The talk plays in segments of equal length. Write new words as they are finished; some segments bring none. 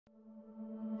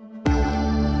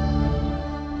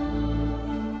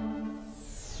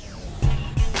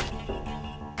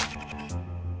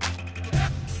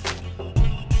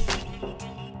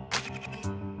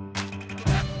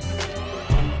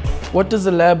What does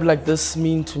a lab like this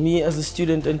mean to me as a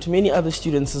student and to many other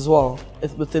students as well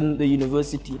within the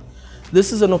university?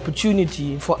 This is an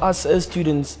opportunity for us as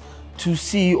students to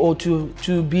see or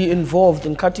to be involved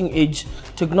in cutting-edge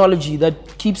technology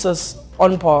that keeps us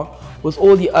on par with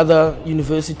all the other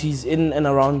universities in and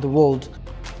around the world.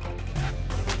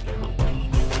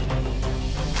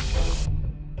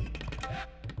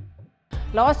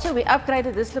 Last year we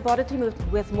upgraded this laboratory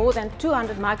with more than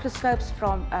 200 microscopes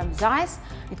from Zeiss.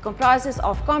 It comprises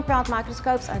of compound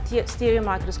microscopes and stereo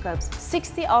microscopes.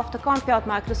 60 of the compound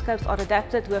microscopes are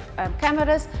adapted with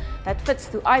cameras that fits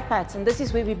to iPads, and this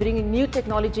is where we're bringing new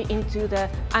technology into the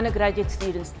undergraduate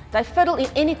students. They fiddle in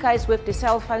any case with their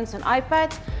cell phones and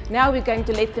iPads. Now we're going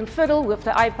to let them fiddle with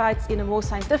the iPads in a more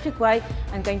scientific way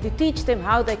and going to teach them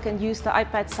how they can use the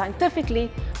iPads scientifically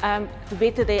to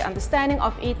better their understanding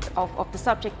of it, of the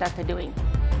subject that they're doing.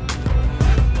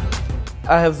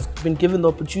 I have been given the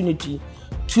opportunity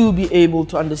to be able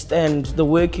to understand the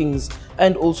workings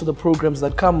and also the programs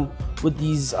that come with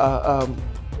these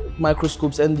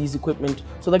microscopes and these equipment.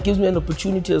 So that gives me an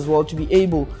opportunity as well to be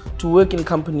able to work in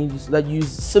companies that use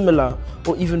similar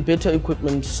or even better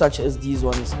equipment such as these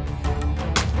ones.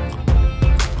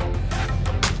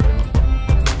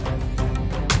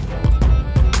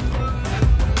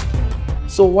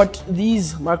 So what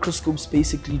these microscopes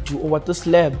basically do, or what this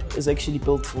lab is actually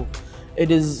built for, it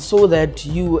is so that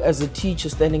you as a teacher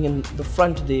standing in the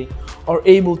front there are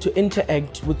able to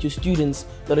interact with your students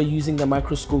that are using the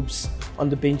microscopes on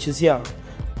the benches here.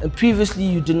 And previously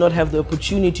you did not have the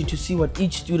opportunity to see what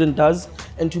each student does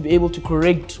and to be able to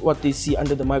correct what they see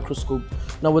under the microscope.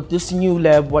 Now with this new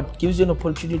lab, what gives you an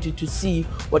opportunity to see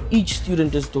what each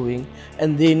student is doing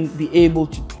and then be able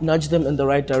to nudge them in the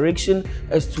right direction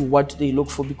as to what they look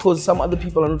for, because some other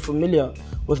people are not familiar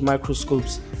with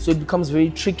microscopes. So it becomes very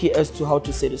tricky as to how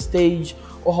to set a stage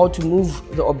or how to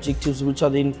move the objectives which are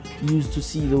then used to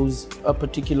see those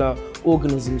particular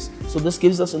organisms. So this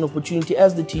gives us an opportunity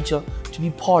as the teacher to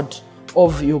be part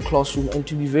of your classroom and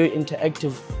to be very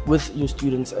interactive with your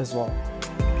students as well.